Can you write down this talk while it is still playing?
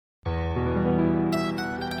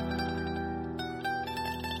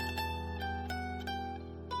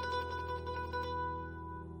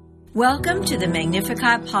Welcome to the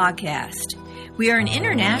Magnificat podcast. We are an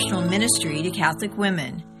international ministry to Catholic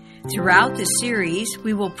women. Throughout this series,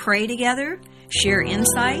 we will pray together, share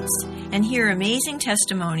insights, and hear amazing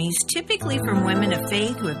testimonies, typically from women of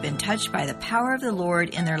faith who have been touched by the power of the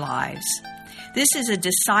Lord in their lives. This is a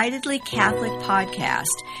decidedly Catholic podcast,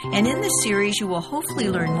 and in this series you will hopefully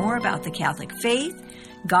learn more about the Catholic faith,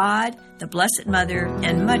 God, the Blessed Mother,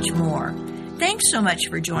 and much more. Thanks so much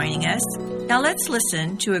for joining us. Now let's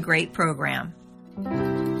listen to a great program.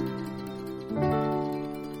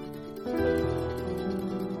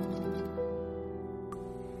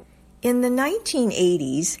 In the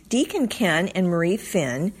 1980s, Deacon Ken and Marie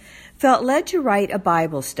Finn felt led to write a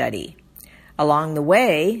Bible study. Along the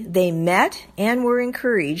way, they met and were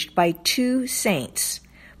encouraged by two saints,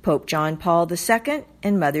 Pope John Paul II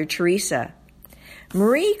and Mother Teresa.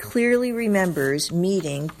 Marie clearly remembers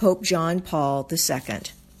meeting Pope John Paul II.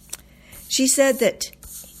 She said that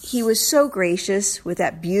he was so gracious with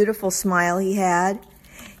that beautiful smile he had,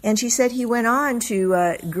 and she said he went on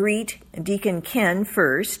to greet Deacon Ken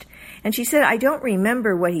first, and she said, I don't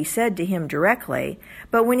remember what he said to him directly,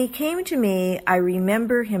 but when he came to me, I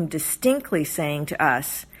remember him distinctly saying to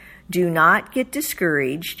us, do not get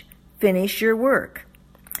discouraged, finish your work.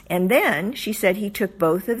 And then, she said, he took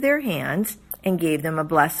both of their hands and gave them a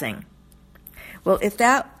blessing. Well, if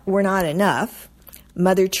that were not enough,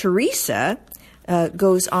 Mother Teresa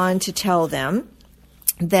goes on to tell them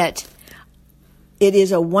that it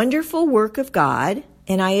is a wonderful work of God,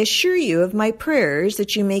 and I assure you of my prayers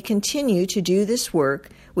that you may continue to do this work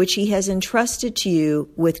which He has entrusted to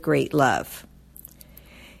you with great love.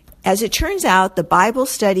 As it turns out, the Bible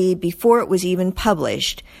study, before it was even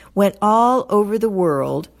published, went all over the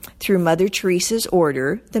world through Mother Teresa's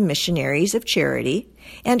order, the Missionaries of Charity,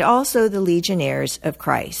 and also the Legionnaires of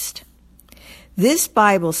Christ. This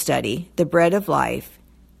Bible study, The Bread of Life,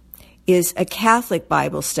 is a Catholic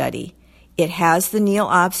Bible study. It has the Nihil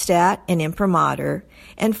Obstat and Imprimatur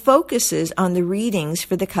and focuses on the readings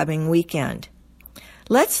for the coming weekend.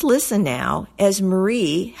 Let's listen now as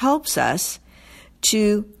Marie helps us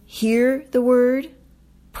to hear the Word,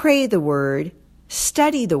 pray the Word,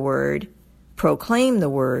 study the Word, proclaim the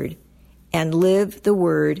Word, and live the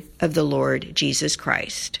Word of the Lord Jesus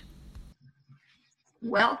Christ.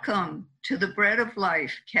 Welcome to the Bread of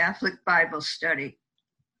Life Catholic Bible Study.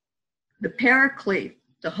 The Paraclete,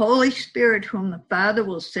 the Holy Spirit whom the Father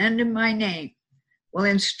will send in my name, will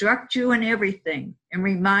instruct you in everything and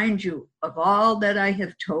remind you of all that I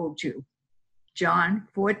have told you. John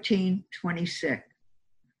 14:26.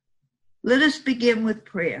 Let us begin with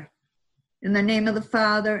prayer. In the name of the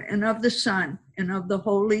Father, and of the Son, and of the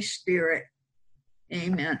Holy Spirit.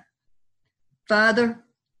 Amen. Father,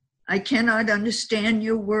 I cannot understand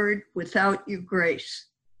your word without your grace.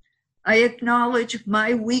 I acknowledge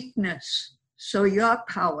my weakness so your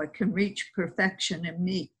power can reach perfection in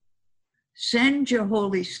me. Send your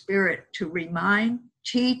Holy Spirit to remind,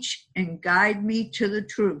 teach, and guide me to the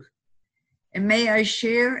truth. And may I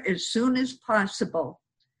share as soon as possible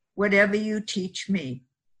whatever you teach me.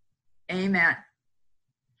 Amen.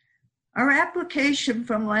 Our application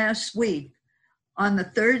from last week on the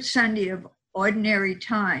third Sunday of Ordinary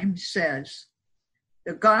Time says,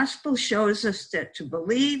 the gospel shows us that to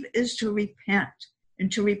believe is to repent,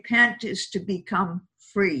 and to repent is to become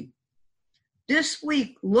free. This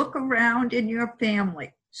week, look around in your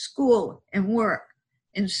family, school, and work,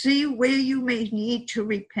 and see where you may need to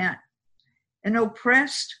repent. An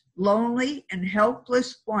oppressed, lonely, and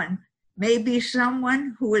helpless one may be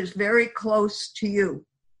someone who is very close to you.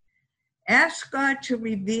 Ask God to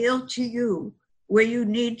reveal to you where you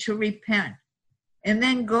need to repent, and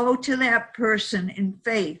then go to that person in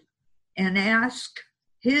faith and ask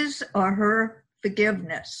his or her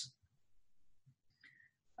forgiveness.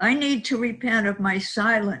 I need to repent of my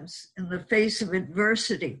silence in the face of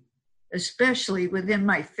adversity, especially within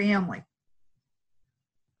my family.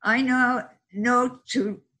 I know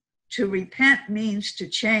to repent means to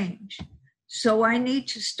change, so I need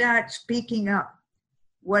to start speaking up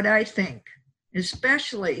what I think,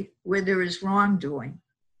 especially where there is wrongdoing.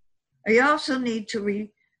 I also need to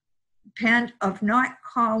repent of not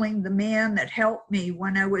calling the man that helped me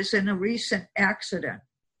when I was in a recent accident.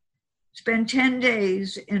 It's been 10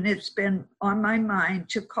 days and it's been on my mind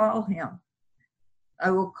to call him.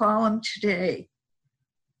 I will call him today.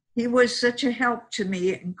 He was such a help to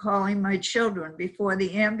me in calling my children before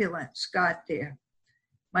the ambulance got there.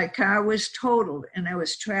 My car was totaled and I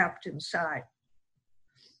was trapped inside.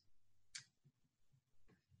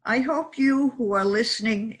 I hope you who are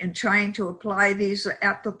listening and trying to apply these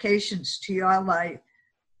applications to your life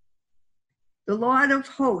The Lord of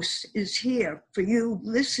hosts is here for you,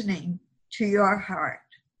 listening to your heart.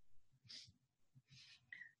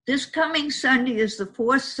 This coming Sunday is the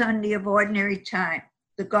fourth Sunday of Ordinary Time.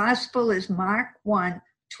 The Gospel is Mark 1,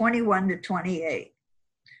 21 to 28.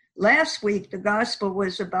 Last week, the Gospel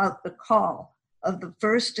was about the call of the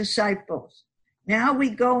first disciples. Now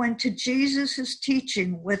we go into Jesus'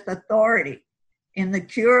 teaching with authority in the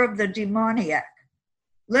cure of the demoniac.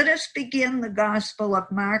 Let us begin the Gospel of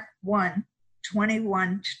Mark 1,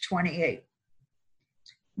 21 to 28.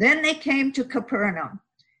 Then they came to Capernaum,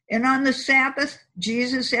 and on the Sabbath,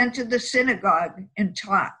 Jesus entered the synagogue and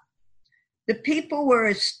taught. The people were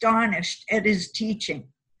astonished at his teaching,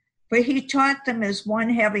 for he taught them as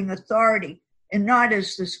one having authority and not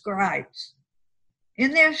as the scribes.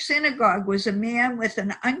 In their synagogue was a man with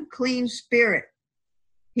an unclean spirit.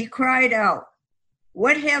 He cried out,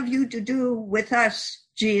 "What have you to do with us,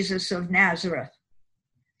 Jesus of Nazareth?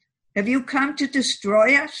 Have you come to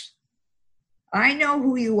destroy us? I know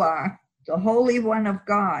who you are, the Holy One of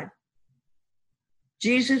God."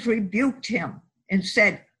 Jesus rebuked him and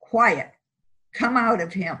said, "Quiet, come out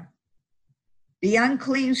of him." The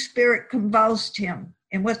unclean spirit convulsed him,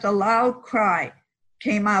 and with a loud cry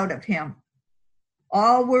came out of him.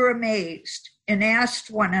 All were amazed and asked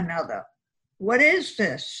one another, "What is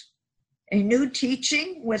this? A new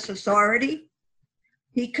teaching with authority?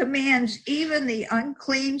 He commands even the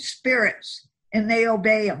unclean spirits, and they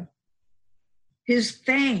obey him." His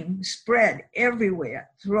fame spread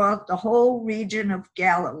everywhere throughout the whole region of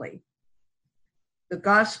Galilee. The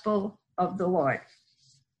Gospel of the Lord.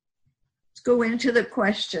 Let's go into the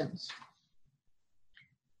questions.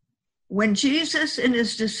 When Jesus and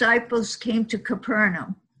his disciples came to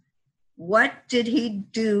Capernaum, what did he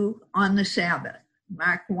do on the Sabbath?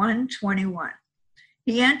 Mark 1:21.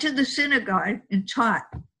 He entered the synagogue and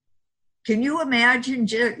taught. Can you imagine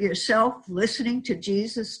yourself listening to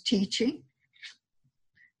Jesus teaching?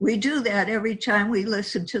 We do that every time we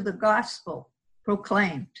listen to the gospel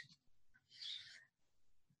proclaimed.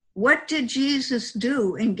 What did Jesus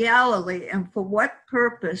do in Galilee, and for what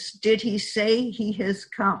purpose did he say he has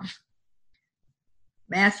come?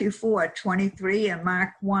 Matthew 4:23 and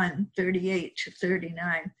Mark 1:38 to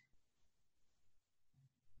 39.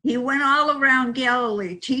 He went all around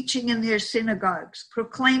Galilee, teaching in their synagogues,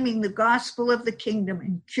 proclaiming the gospel of the kingdom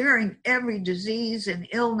and curing every disease and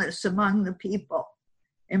illness among the people.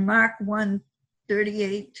 And Mark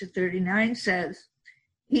 1:38 to 39 says,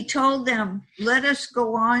 he told them, "Let us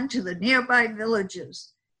go on to the nearby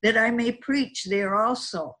villages, that I may preach there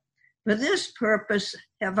also. For this purpose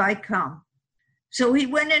have I come." So he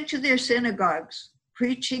went into their synagogues,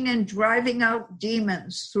 preaching and driving out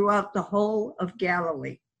demons throughout the whole of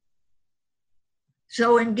Galilee.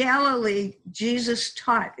 So in Galilee, Jesus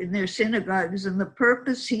taught in their synagogues, and the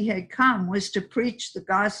purpose he had come was to preach the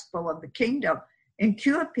gospel of the kingdom and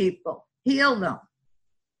cure people, heal them.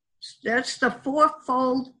 That's the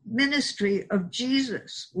fourfold ministry of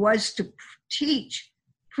Jesus, was to teach,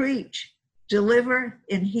 preach, deliver,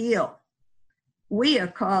 and heal. We are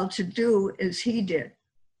called to do as he did.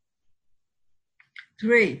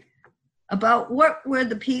 3, about what were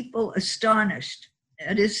the people astonished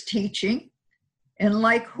at his teaching, and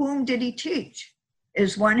like whom did he teach?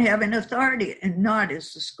 As one having authority and not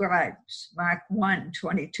as the scribes. Mark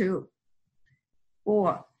 1:22.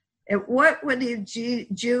 4, at what were the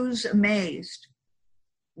Jews amazed?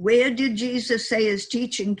 Where did Jesus say his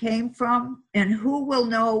teaching came from? And who will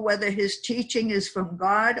know whether his teaching is from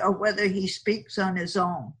God or whether he speaks on his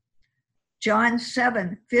own? John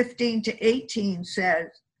 7:15 to 18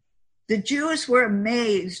 says, the Jews were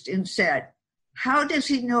amazed and said, "How does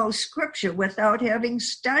he know scripture without having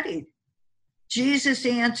studied?" Jesus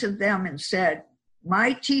answered them and said,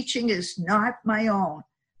 "My teaching is not my own,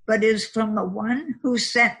 but is from the one who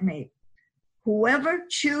sent me. Whoever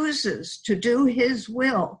chooses to do his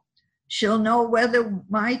will shall know whether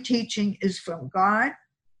my teaching is from God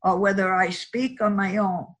or whether I speak on my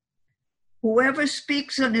own. Whoever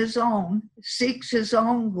speaks on his own seeks his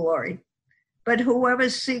own glory, but whoever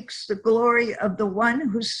seeks the glory of the one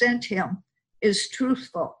who sent him is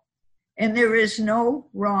truthful, and there is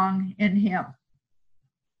no wrong in him."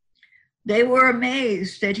 They were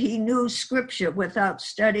amazed that he knew scripture without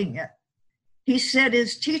studying it. He said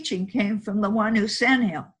his teaching came from the one who sent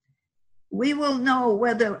him. We will know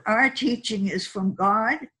whether our teaching is from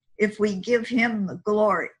God if we give him the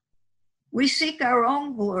glory. We seek our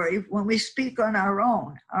own glory when we speak on our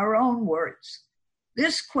own words.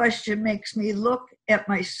 This question makes me look at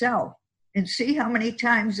myself and see how many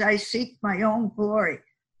times I seek my own glory,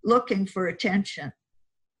 looking for attention.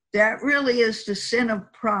 That really is the sin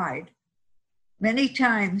of pride. Many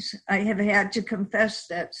times I have had to confess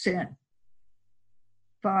that sin.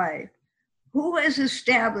 5. Who has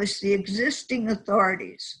established the existing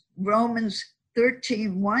authorities? Romans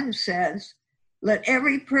 13:1 says, "Let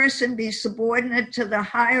every person be subordinate to the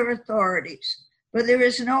higher authorities, for there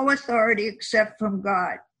is no authority except from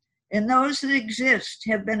God, and those that exist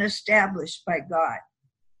have been established by God."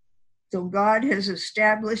 So God has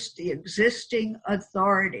established the existing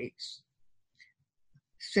authorities.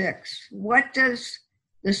 6. What does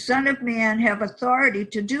the Son of Man have authority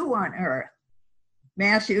to do on earth?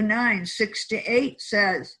 Matthew 9:6-8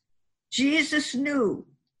 says, Jesus knew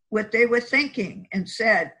what they were thinking and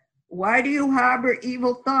said, "Why do you harbor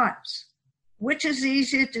evil thoughts? Which is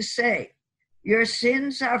easier to say, 'Your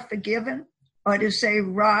sins are forgiven,' or to say,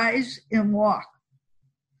 'Rise and walk'?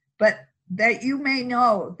 But that you may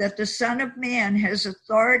know that the Son of Man has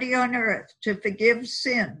authority on earth to forgive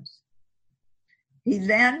sins." He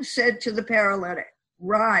then said to the paralytic,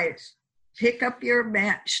 "Rise, pick up your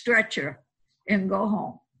stretcher, and go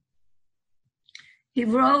home." He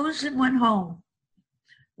rose and went home.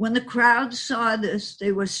 When the crowd saw this,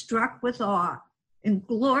 they were struck with awe and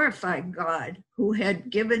glorified God, who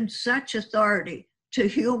had given such authority to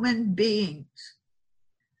human beings.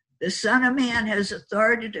 The Son of Man has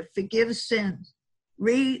authority to forgive sins.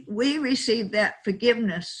 We receive that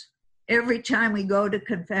forgiveness every time we go to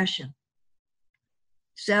confession.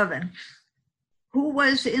 7. Who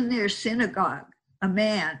was in their synagogue? A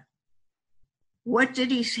man. What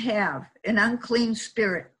did he have? An unclean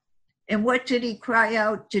spirit. And what did he cry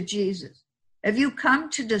out to Jesus? "Have you come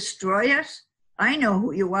to destroy us? I know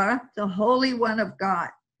who you are, the Holy One of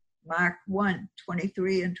God." Mark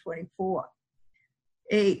 1:23 and 24.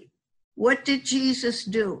 8. What did Jesus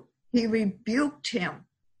do? He rebuked him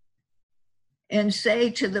and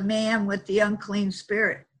say to the man with the unclean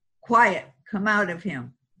spirit, "Quiet, come out of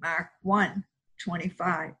him." Mark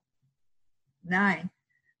 1:25. 9.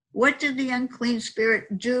 What did the unclean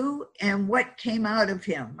spirit do and what came out of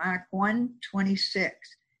him? Mark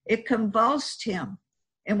 1:26. It convulsed him,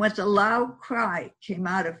 and with a loud cry came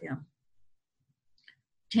out of him.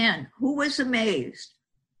 10. Who was amazed?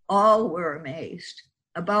 All were amazed.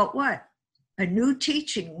 About what? A new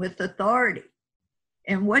teaching with authority.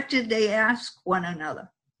 And what did they ask one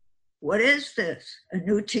another? What is this? A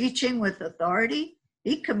new teaching with authority?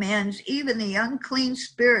 He commands even the unclean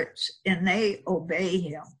spirits, and they obey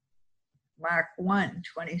him. Mark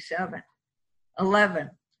 1:27.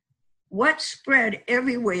 11. What spread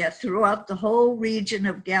everywhere throughout the whole region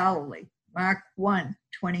of Galilee? Mark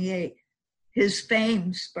 1:28. His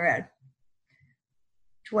fame spread.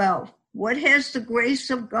 12. What has the grace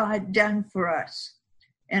of God done for us?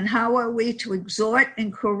 And how are we to exhort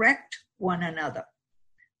and correct one another?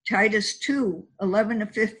 Titus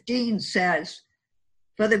 2:11-15 says,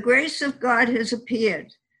 "For the grace of God has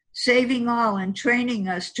appeared, saving all and training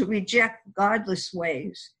us to reject godless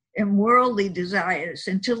ways and worldly desires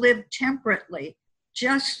and to live temperately,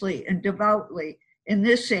 justly, and devoutly in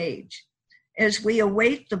this age, as we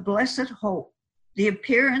await the blessed hope, the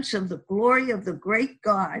appearance of the glory of the great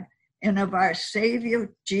God and of our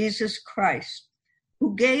Savior Jesus Christ,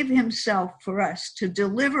 who gave himself for us to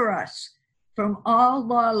deliver us from all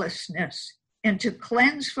lawlessness and to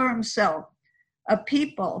cleanse for himself a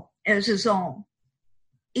people as his own,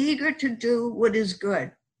 eager to do what is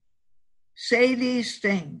good. Say these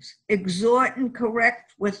things, exhort and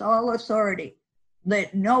correct with all authority.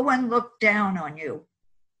 Let no one look down on you."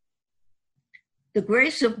 The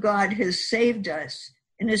grace of God has saved us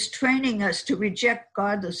and is training us to reject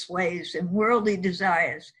godless ways and worldly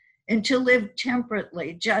desires and to live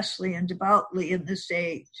temperately, justly, and devoutly in this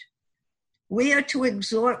age. We are to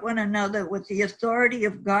exhort one another with the authority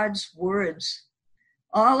of God's words.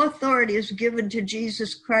 All authority is given to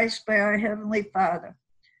Jesus Christ by our Heavenly Father,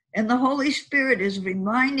 and the Holy Spirit is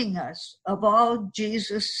reminding us of all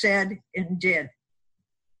Jesus said and did.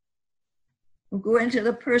 We'll go into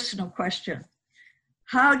the personal question.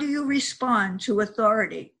 How do you respond to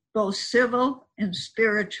authority, both civil and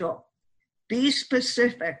spiritual? Be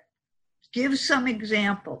specific. Give some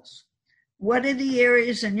examples. What are the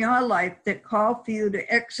areas in your life that call for you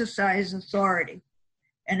to exercise authority?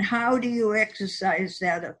 And how do you exercise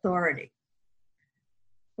that authority?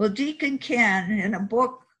 Well, Deacon Ken, in a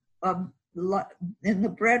book in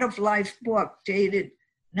the Bread of Life book dated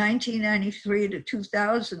 1993 to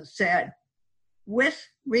 2000, said, "With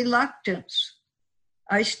reluctance,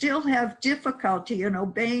 I still have difficulty in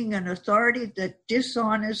obeying an authority that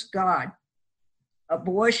dishonors God.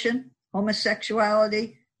 Abortion,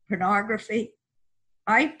 homosexuality, pornography.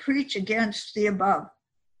 I preach against the above.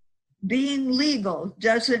 Being legal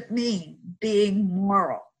doesn't mean being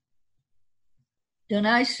moral." Then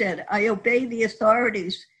I said, I obey the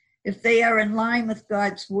authorities if they are in line with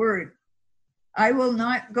God's word. I will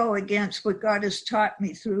not go against what God has taught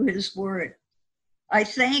me through his word. I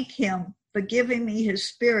thank him for giving me his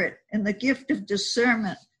spirit and the gift of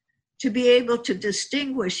discernment to be able to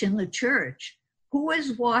distinguish in the church who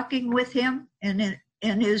is walking with him and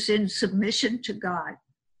is in submission to God.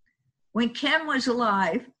 When Ken was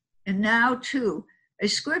alive, and now too, a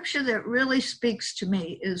scripture that really speaks to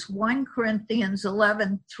me is 1 Corinthians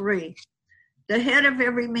 11:3. The head of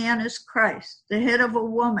every man is Christ. The head of a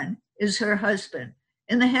woman is her husband,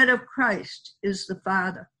 and the head of Christ is the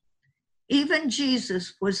Father. Even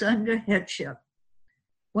Jesus was under headship.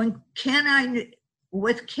 With Ken,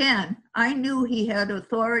 I knew he had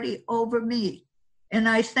authority over me, and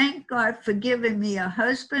I thank God for giving me a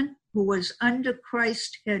husband who was under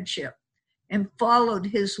Christ's headship and followed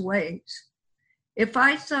his ways. If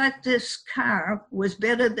I thought this car was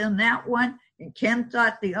better than that one, and Ken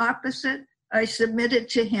thought the opposite, I submitted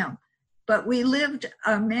to him. But we lived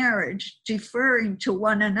our marriage deferring to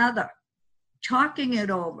one another, talking it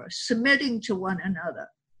over, submitting to one another,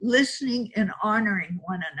 listening and honoring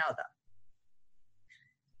one another.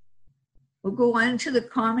 We'll go on to the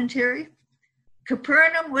commentary.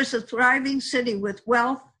 Capernaum was a thriving city with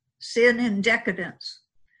wealth, sin, and decadence.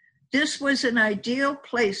 This was an ideal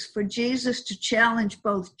place for Jesus to challenge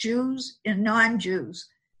both Jews and non-Jews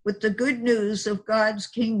with the good news of God's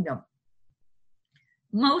kingdom.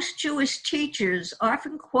 Most Jewish teachers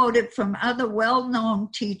often quoted from other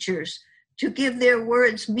well-known teachers to give their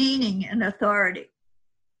words meaning and authority.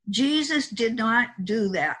 Jesus did not do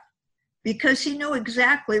that because he knew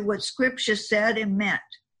exactly what Scripture said and meant.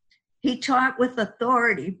 He taught with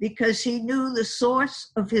authority because he knew the source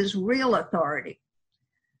of his real authority.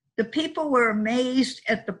 The people were amazed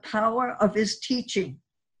at the power of his teaching,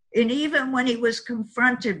 and even when he was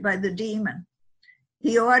confronted by the demon,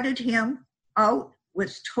 he ordered him out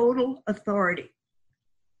with total authority.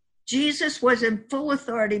 Jesus was in full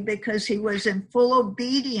authority because he was in full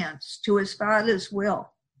obedience to his Father's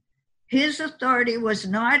will. His authority was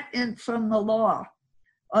not from the law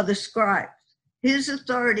or the scribes. His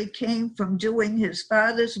authority came from doing his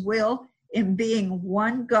Father's will and being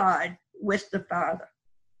one God with the Father.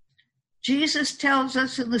 Jesus tells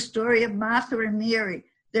us in the story of Martha and Mary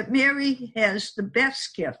that Mary has the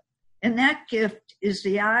best gift, and that gift is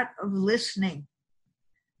the art of listening.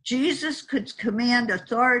 Jesus could command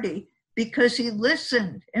authority because he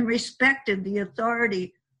listened and respected the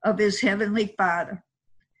authority of his heavenly Father.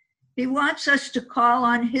 He wants us to call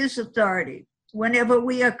on his authority whenever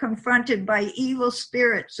we are confronted by evil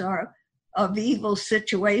spirits or of evil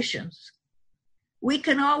situations. We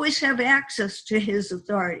can always have access to his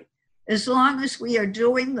authority as long as we are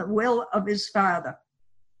doing the will of his Father.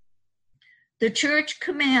 The church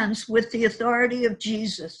commands with the authority of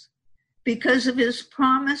Jesus because of his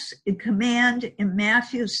promise and command in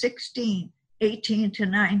Matthew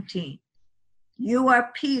 16:18-19. You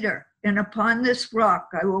are Peter, and upon this rock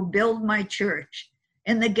I will build my church,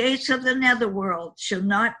 and the gates of the netherworld shall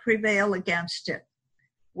not prevail against it.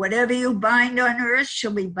 Whatever you bind on earth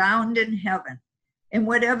shall be bound in heaven, and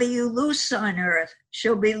whatever you loose on earth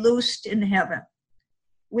shall be loosed in heaven.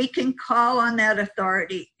 We can call on that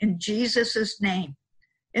authority in Jesus' name,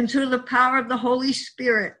 and through the power of the Holy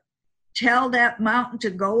Spirit, tell that mountain to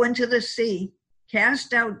go into the sea,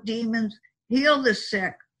 cast out demons, heal the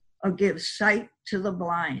sick, or give sight to the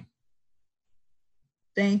blind.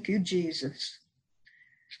 Thank you, Jesus.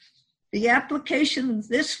 The application of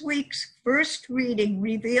this week's first reading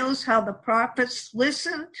reveals how the prophets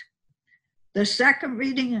listened. The second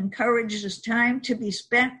reading encourages time to be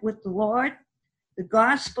spent with the Lord. The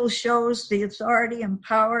gospel shows the authority and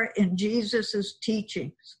power in Jesus'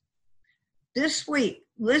 teachings. This week,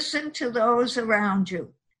 listen to those around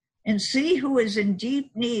you and see who is in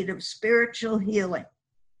deep need of spiritual healing.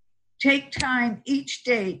 Take time each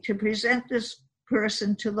day to present this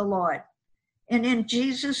person to the Lord. And in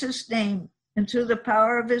Jesus' name and through the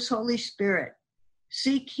power of his Holy Spirit,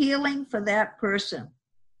 seek healing for that person.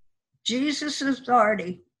 Jesus'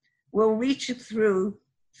 authority will reach through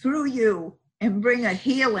you and bring a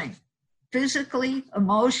healing physically,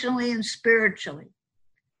 emotionally, and spiritually.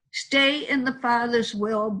 Stay in the Father's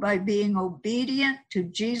will by being obedient to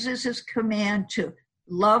Jesus' command to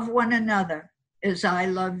love one another as I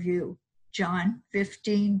love you. John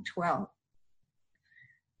 15:12.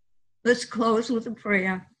 Let's close with a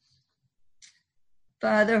prayer.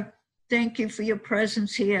 Father, thank you for your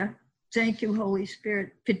presence here. Thank you, Holy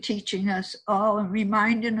Spirit, for teaching us all and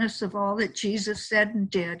reminding us of all that Jesus said and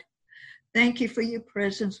did. Thank you for your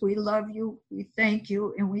presence. We love you, we thank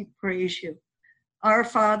you, and we praise you. Our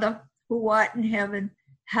Father, who art in heaven,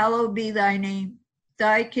 hallowed be thy name.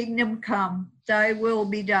 Thy kingdom come, thy will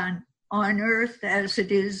be done, on earth as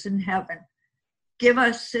it is in heaven. Give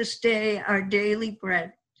us this day our daily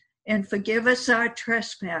bread, and forgive us our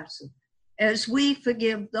trespasses, as we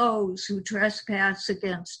forgive those who trespass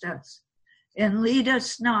against us. And lead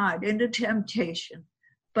us not into temptation,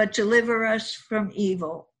 but deliver us from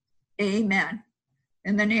evil. Amen.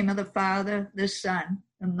 In the name of the Father, the Son,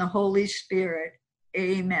 and the Holy Spirit.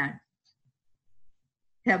 Amen.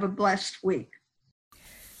 Have a blessed week.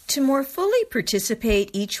 To more fully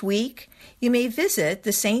participate each week, you may visit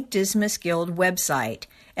the St. Dismas Guild website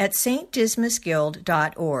at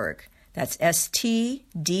stdismasguild.org. That's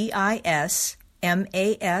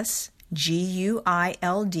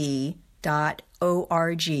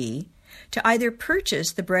stdismasguild.org to either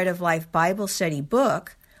purchase the Bread of Life Bible Study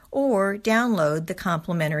book or download the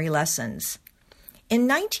complimentary lessons. In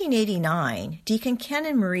 1989, Deacon Ken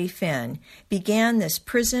and Marie Finn began this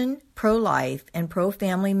prison, pro-life, and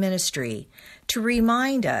pro-family ministry to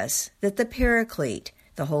remind us that the Paraclete,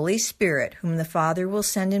 the Holy Spirit, whom the Father will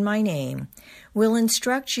send in my name, will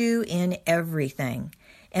instruct you in everything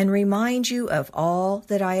and remind you of all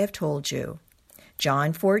that I have told you.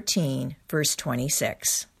 John 14, verse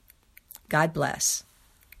 26. God bless.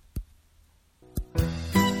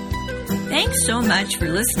 Thanks so much for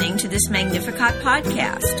listening to this Magnificat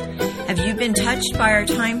podcast. Have you been touched by our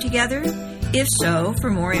time together? If so, for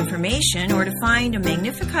more information or to find a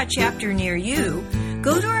Magnificat chapter near you,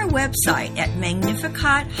 go to our website at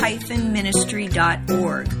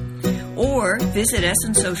magnificat-ministry.org or visit us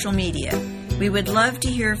on social media. We would love to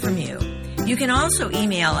hear from you. You can also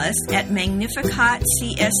email us at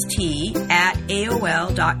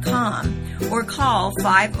magnificatcst@aol.com or call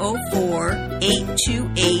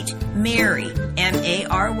 504-828-MARY,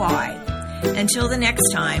 M-A-R-Y. Until the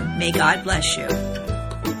next time, may God bless you.